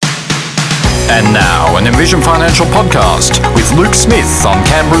And now, an Envision Financial podcast with Luke Smith on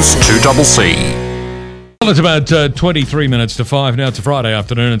Canberra's 2CC. Well, it's about 23 minutes to 5 now. It's a Friday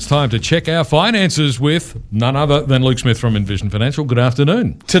afternoon. It's time to check our finances with none other than Luke Smith from Envision Financial. Good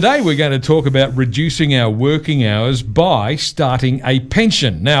afternoon. Today we're going to talk about reducing our working hours by starting a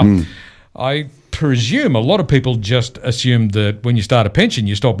pension. Now, I presume a lot of people just assume that when you start a pension,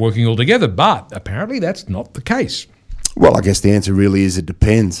 you stop working altogether, but apparently that's not the case. Well, I guess the answer really is it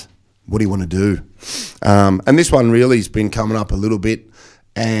depends. What do you want to do? And this one really has been coming up a little bit,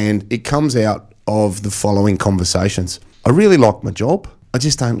 and it comes out of the following conversations. I really like my job. I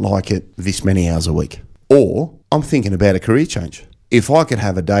just don't like it this many hours a week. Or I'm thinking about a career change. If I could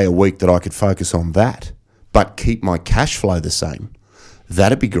have a day a week that I could focus on that, but keep my cash flow the same,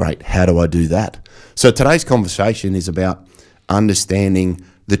 that'd be great. How do I do that? So today's conversation is about understanding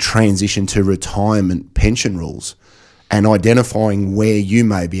the transition to retirement pension rules and identifying where you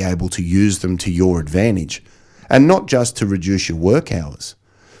may be able to use them to your advantage, and not just to reduce your work hours,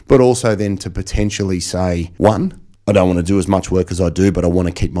 but also then to potentially say, one, I don't want to do as much work as I do, but I want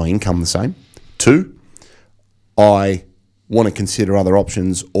to keep my income the same. Two, I want to consider other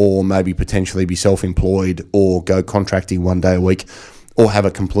options, or maybe potentially be self-employed or go contracting one day a week, or have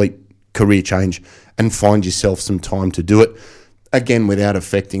a complete career change and find yourself some time to do it, again, without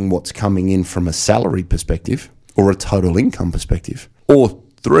affecting what's coming in from a salary perspective or a total income perspective. Or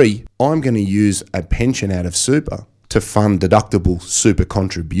three, I'm going to use a pension out of super to fund deductible super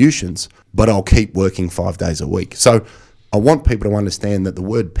contributions, but I'll keep working 5 days a week. So I want people to understand that the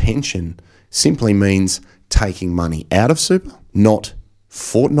word pension simply means taking money out of super, not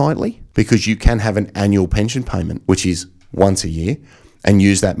fortnightly, because you can have an annual pension payment, which is once a year, and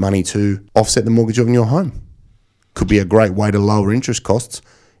use that money to offset the mortgage on your home. Could be a great way to lower interest costs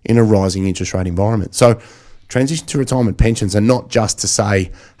in a rising interest rate environment. So transition to retirement pensions are not just to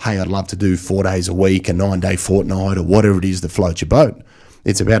say, hey, I'd love to do 4 days a week, a 9-day fortnight, or whatever it is that floats your boat.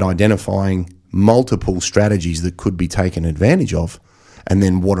 It's about identifying multiple strategies that could be taken advantage of, and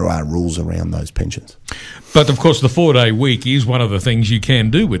then what are our rules around those pensions. But, of course, the 4-day week is one of the things you can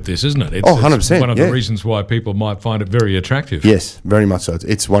do with this, isn't it? It's 100%. It's one of the reasons why people might find it very attractive. Yes, very much so.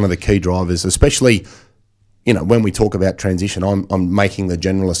 It's one of the key drivers, especially, you know, when we talk about transition, I'm making the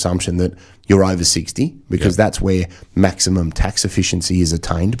general assumption that you're over 60, because that's where maximum tax efficiency is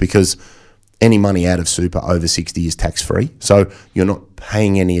attained, because any money out of super over 60 is tax-free. So you're not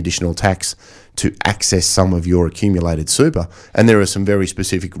paying any additional tax to access some of your accumulated super. And there are some very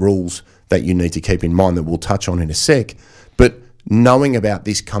specific rules that you need to keep in mind that we'll touch on in a sec. But knowing about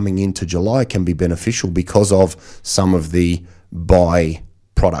this coming into July can be beneficial because of some of the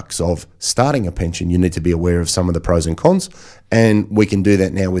byproducts of starting a pension. You need to be aware of some of the pros and cons, and we can do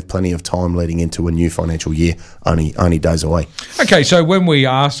that now with plenty of time leading into a new financial year, only days away. Okay, so when we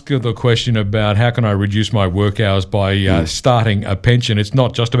ask the question about how can I reduce my work hours by starting a pension, it's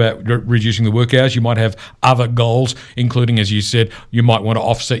not just about reducing the work hours. You might have other goals, including, as you said, you might want to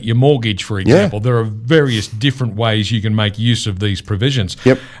offset your mortgage, for example. There are various different ways you can make use of these provisions.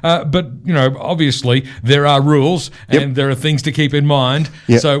 But, you know, obviously there are rules and there are things to keep in mind.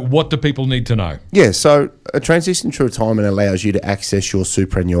 So what do people need to know? So a transition to retirement allows you to access your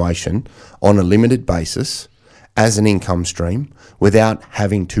superannuation on a limited basis as an income stream without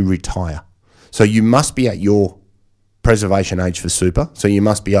having to retire. So you must be at your preservation age for super. So you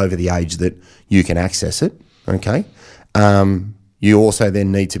must be over the age that you can access it. Okay. You also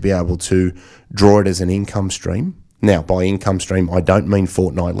then need to be able to draw it as an income stream. Now, by income stream, I don't mean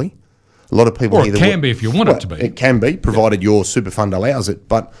fortnightly. A lot of people or it can be if you want it to be. It can be, provided your super fund allows it.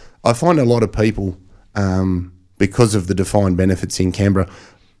 But I find a lot of people, because of the defined benefits in Canberra,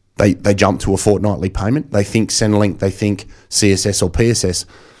 they jump to a fortnightly payment. They think Centrelink, they think CSS or PSS,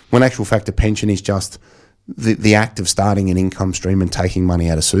 when actual fact a pension is just the act of starting an income stream and taking money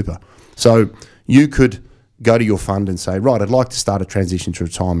out of super. So you could go to your fund and say, right, I'd like to start a transition to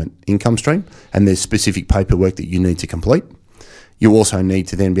retirement income stream, and there's specific paperwork that you need to complete. You also need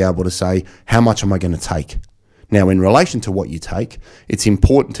to then be able to say, how much am I going to take? Now, in relation to what you take, it's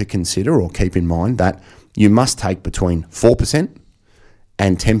important to consider or keep in mind that you must take between 4%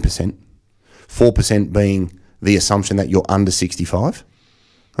 and 10%, 4% being the assumption that you're under 65,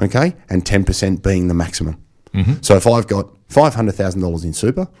 okay, and 10% being the maximum. So if I've got $500,000 in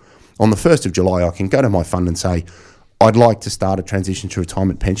super, on the 1st of July, I can go to my fund and say, I'd like to start a transition to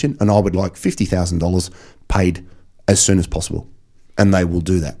retirement pension, and I would like $50,000 paid as soon as possible. And they will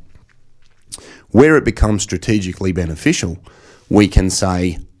do that. Where it becomes strategically beneficial, we can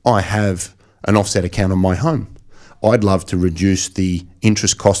say, I have an offset account on my home. I'd love to reduce the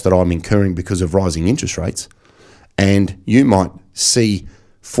interest cost that I'm incurring because of rising interest rates. And you might see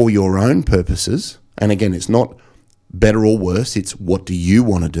for your own purposes, and again, it's not better or worse, it's what do you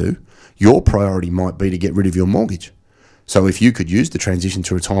want to do, your priority might be to get rid of your mortgage. So if you could use the transition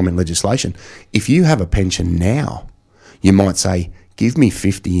to retirement legislation, if you have a pension now, you might say, give me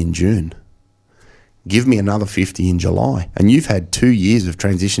 50 in June, give me another 50 in July, and you've had 2 years of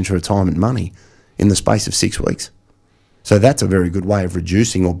transition to retirement money in the space of 6 weeks. So that's a very good way of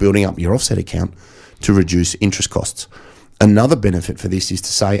reducing or building up your offset account to reduce interest costs. Another benefit for this is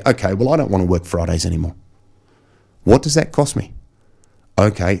to say, okay, well, I don't want to work Fridays anymore. What does that cost me?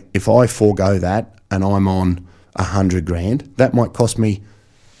 Okay, if I forego that and I'm on 100 grand, that might cost me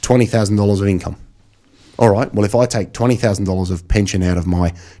 $20,000 of income. All right, well, if I take $20,000 of pension out of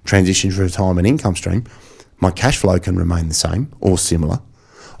my transition to retirement income stream, my cash flow can remain the same or similar.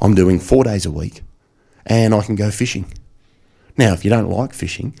 I'm doing 4 days a week and I can go fishing. Now, if you don't like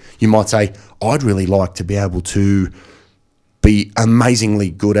fishing, you might say, I'd really like to be able to be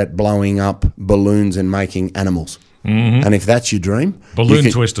amazingly good at blowing up balloons and making animals. Mm-hmm. And if that's your dream... Balloon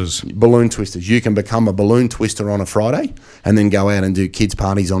twisters. You can become a balloon twister on a Friday and then go out and do kids'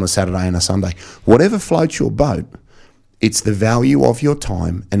 parties on a Saturday and a Sunday. Whatever floats your boat, it's the value of your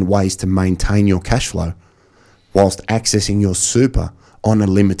time and ways to maintain your cash flow whilst accessing your super on a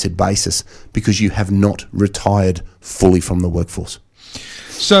limited basis because you have not retired fully from the workforce.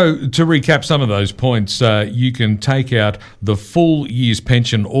 So to recap some of those points, you can take out the full year's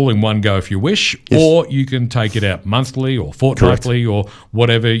pension all in one go if you wish, yes. Or you can take it out monthly or fortnightly. Correct. Or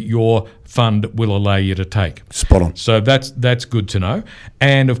whatever your fund will allow you to take. Spot on. So that's good to know.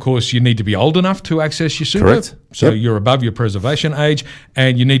 And of course, you need to be old enough to access your super. Correct. So you're above your preservation age,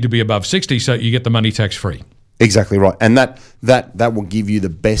 and you need to be above 60 so you get the money tax free. Exactly right. And that will give you the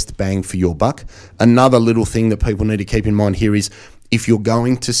best bang for your buck. Another little thing that people need to keep in mind here is if you're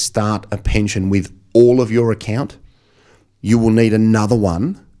going to start a pension with all of your account, you will need another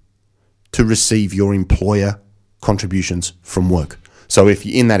one to receive your employer contributions from work. So if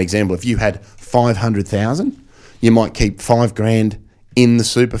you, in that example, if you had 500,000, you might keep $5,000 in the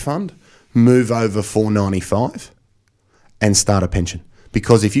super fund, move over 495 and start a pension.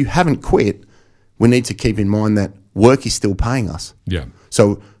 Because if you haven't quit, we need to keep in mind that work is still paying us. Yeah.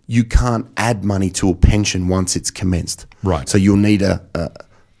 So you can't add money to a pension once it's commenced. Right. So you'll need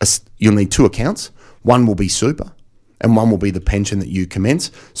you'll need two accounts. One will be super, and one will be the pension that you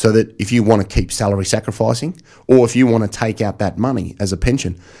commence. So that if you want to keep salary sacrificing, or if you want to take out that money as a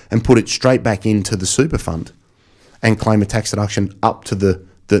pension and put it straight back into the super fund, and claim a tax deduction up to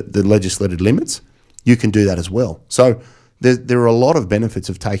the legislated limits, you can do that as well. So there are a lot of benefits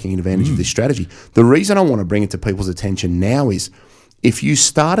of taking advantage of this strategy. The reason I want to bring it to people's attention now is if you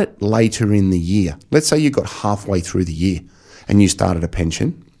start it later in the year, let's say you got halfway through the year and you started a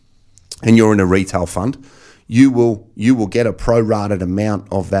pension and you're in a retail fund, you will get a prorated amount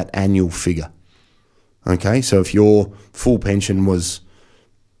of that annual figure. Okay, so if your full pension was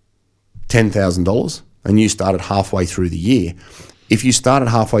 $10,000 and you started halfway through the year, if you started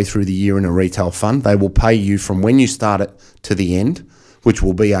halfway through the year in a retail fund, they will pay you from when you start it to the end, which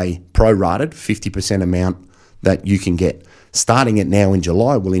will be a prorated 50% amount that you can get. Starting it now in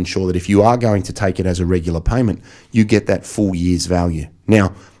July will ensure that if you are going to take it as a regular payment, you get that full year's value.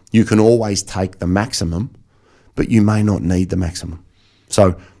 Now, you can always take the maximum, but you may not need the maximum.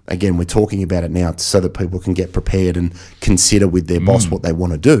 So again, we're talking about it now so that people can get prepared and consider with their boss what they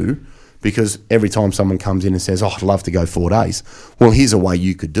want to do. Because every time someone comes in and says, I'd love to go 4 days, well, here's a way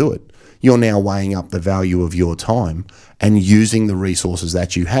you could do it. You're now weighing up the value of your time and using the resources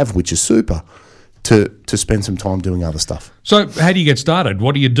that you have, which is super, to spend some time doing other stuff. So how do you get started?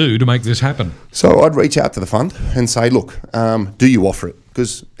 What do you do to make this happen? So I'd reach out to the fund and say, look, do you offer it?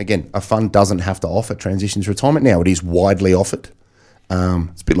 Because, again, a fund doesn't have to offer transition to retirement. Now, it is widely offered.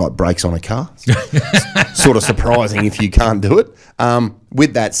 It's a bit like brakes on a car. It's sort of surprising if you can't do it.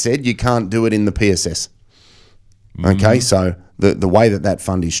 With that said, you can't do it in the PSS. Okay, so the way that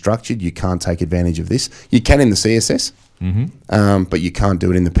fund is structured, you can't take advantage of this. You can in the CSS, but you can't do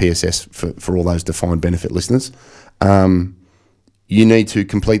it in the PSS for all those defined benefit listeners. You need to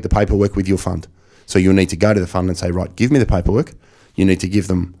complete the paperwork with your fund. So you'll need to go to the fund and say, right, give me the paperwork. You need to give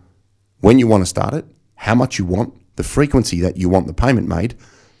them when you want to start it, how much you want, the frequency that you want the payment made,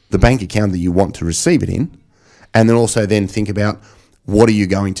 the bank account that you want to receive it in, and then also then think about what are you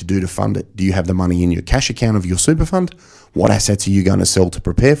going to do to fund it? Do you have the money in your cash account of your super fund? What assets are you going to sell to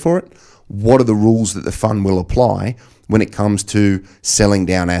prepare for it? What are the rules that the fund will apply when it comes to selling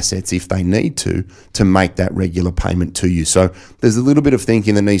down assets if they need to make that regular payment to you? So there's a little bit of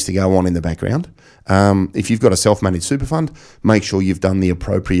thinking that needs to go on in the background. If you've got a self-managed super fund, make sure you've done the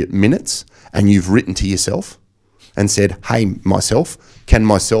appropriate minutes and you've written to yourself and said, hey, can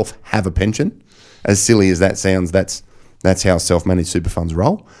myself have a pension? As silly as that sounds, that's how self-managed super funds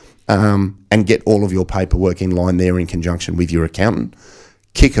roll. And get all of your paperwork in line there in conjunction with your accountant.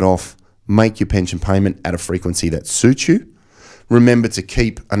 Kick it off, make your pension payment at a frequency that suits you. Remember to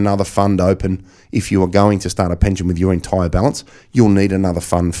keep another fund open. If you are going to start a pension with your entire balance, you'll need another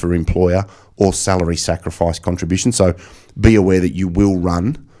fund for employer or salary sacrifice contribution. So be aware that you will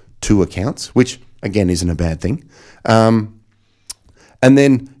run 2 accounts, which again isn't a bad thing. And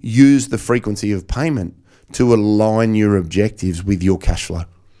then use the frequency of payment to align your objectives with your cash flow.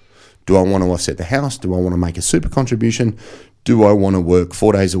 Do I want to offset the house? Do I want to make a super contribution? Do I want to work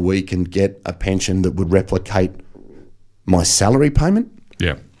 4 days a week and get a pension that would replicate my salary payment?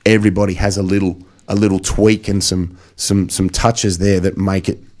 Yeah. Everybody has a little tweak and some touches there that make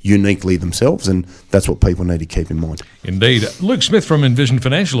it uniquely themselves, and that's what people need to keep in mind. Indeed. Luke Smith from Envision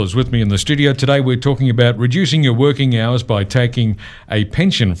Financial is with me in the studio today. We're talking about reducing your working hours by taking a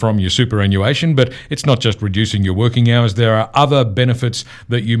pension from your superannuation, but it's not just reducing your working hours. There are other benefits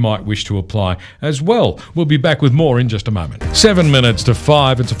that you might wish to apply as well. We'll be back with more in just a moment. 7 minutes to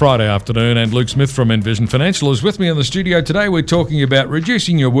 5. It's a Friday afternoon, and Luke Smith from Envision Financial is with me in the studio today. We're talking about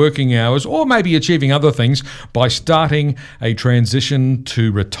reducing your working hours or maybe achieving other things by starting a transition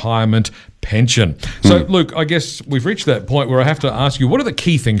to retirement pension. So, Luke, I guess we've reached that point where I have to ask you, what are the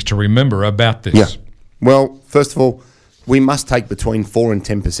key things to remember about this? Yeah. Well, first of all, we must take between 4 and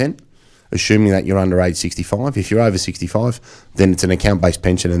 10%, assuming that you're under age 65. If you're over 65, then it's an account-based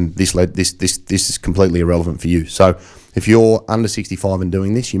pension, and this is completely irrelevant for you. So, if you're under 65 and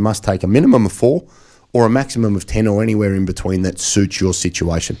doing this, you must take a minimum of 4 or a maximum of 10 or anywhere in between that suits your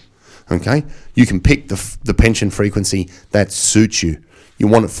situation. Okay? You can pick the pension frequency that suits you. You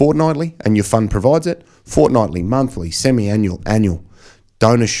want it fortnightly and your fund provides it. Fortnightly, monthly, semi-annual, annual.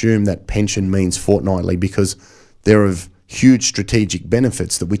 Don't assume that pension means fortnightly, because there are huge strategic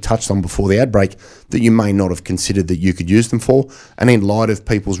benefits that we touched on before the ad break that you may not have considered that you could use them for. And in light of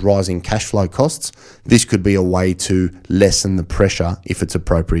people's rising cash flow costs, this could be a way to lessen the pressure if it's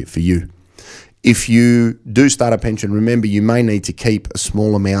appropriate for you. If you do start a pension, remember you may need to keep a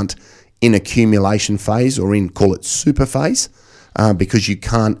small amount in accumulation phase or in, call it, super phase, because you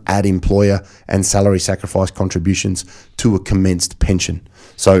can't add employer and salary sacrifice contributions to a commenced pension.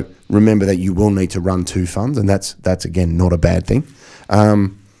 So remember that you will need to run 2 funds, and that's again not a bad thing.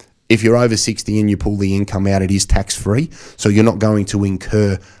 If you're over 60 and you pull the income out, it is tax-free, so you're not going to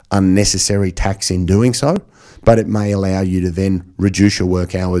incur unnecessary tax in doing so, but it may allow you to then reduce your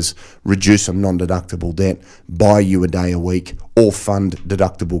work hours, reduce some non-deductible debt, buy you a day a week, or fund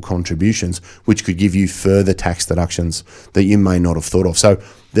deductible contributions, which could give you further tax deductions that you may not have thought of. So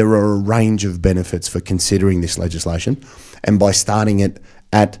there are a range of benefits for considering this legislation, and by starting it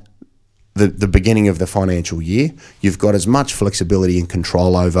at the beginning of the financial year, you've got as much flexibility and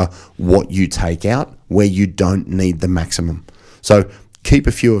control over what you take out where you don't need the maximum. So keep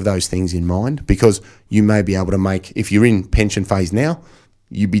a few of those things in mind, because you may be able to make, if you're in pension phase now,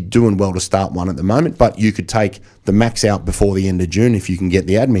 you'd be doing well to start one at the moment, but you could take the max out before the end of June if you can get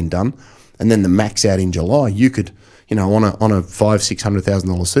the admin done, and then the max out in July. You could, on a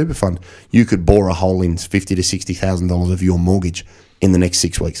 $500,000-$600,000 super fund, you could bore a hole in $50,000 to $60,000 of your mortgage in the next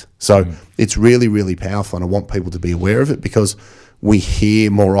 6 weeks. So it's really, really powerful, and I want people to be aware of it, because we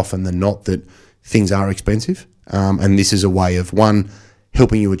hear more often than not that things are expensive, and this is a way of, 1,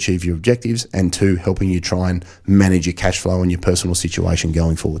 helping you achieve your objectives, and 2, helping you try and manage your cash flow and your personal situation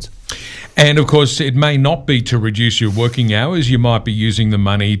going forwards. And of course, it may not be to reduce your working hours. You might be using the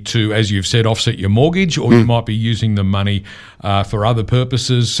money to, as you've said, offset your mortgage, or you might be using the money for other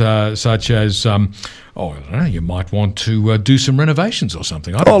purposes, such as, I don't know, you might want to do some renovations or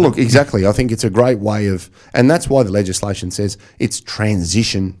something. Look, exactly. I think it's a great way of, and that's why the legislation says it's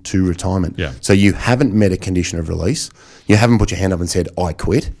transition to retirement. Yeah. So you haven't met a condition of release. You haven't put your hand up and said, I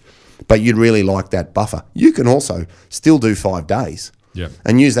quit, but you'd really like that buffer. You can also still do 5 days. Yep.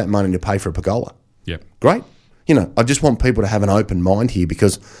 And use that money to pay for a pergola. Yep. Great. I just want people to have an open mind here,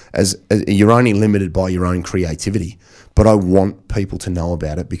 because as you're only limited by your own creativity, but I want people to know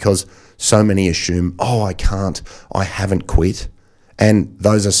about it, because so many assume, I haven't quit. And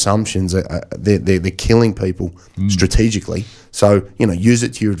those assumptions, they're killing people strategically. So, use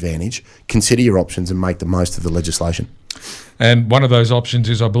it to your advantage, consider your options, and make the most of the legislation. And one of those options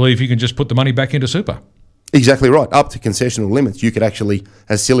is, I believe, you can just put the money back into super. Exactly right. Up to concessional limits, you could actually,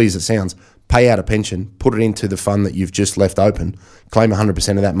 as silly as it sounds, pay out a pension, put it into the fund that you've just left open, claim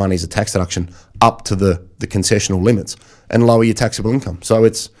 100% of that money as a tax deduction up to the concessional limits, and lower your taxable income. So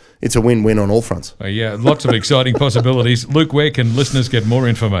it's a win-win on all fronts. Yeah, lots of exciting possibilities. Luke, where can listeners get more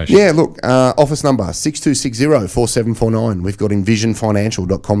information? Yeah, look, office number 6260-4749. We've got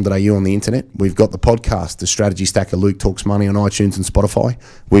envisionfinancial.com.au on the internet. We've got the podcast, The Strategy Stacker. Luke Talks Money on iTunes and Spotify.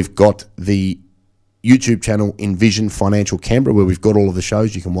 We've got the YouTube channel Envision Financial Canberra, where we've got all of the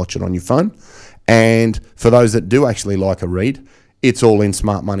shows. You can watch it on your phone. And for those that do actually like a read, it's all in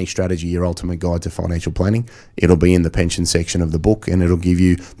Smart Money Strategy, your ultimate guide to financial planning. It'll be in the pension section of the book, and it'll give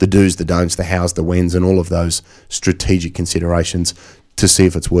you the do's, the don'ts, the hows, the whens, and all of those strategic considerations to see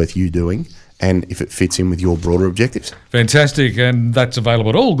if it's worth you doing and if it fits in with your broader objectives. Fantastic, and that's available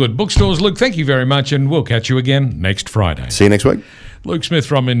at all good bookstores. Luke, thank you very much, and we'll catch you again next Friday. See you next week. Luke Smith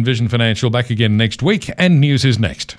from Envision Financial back again next week, and news is next.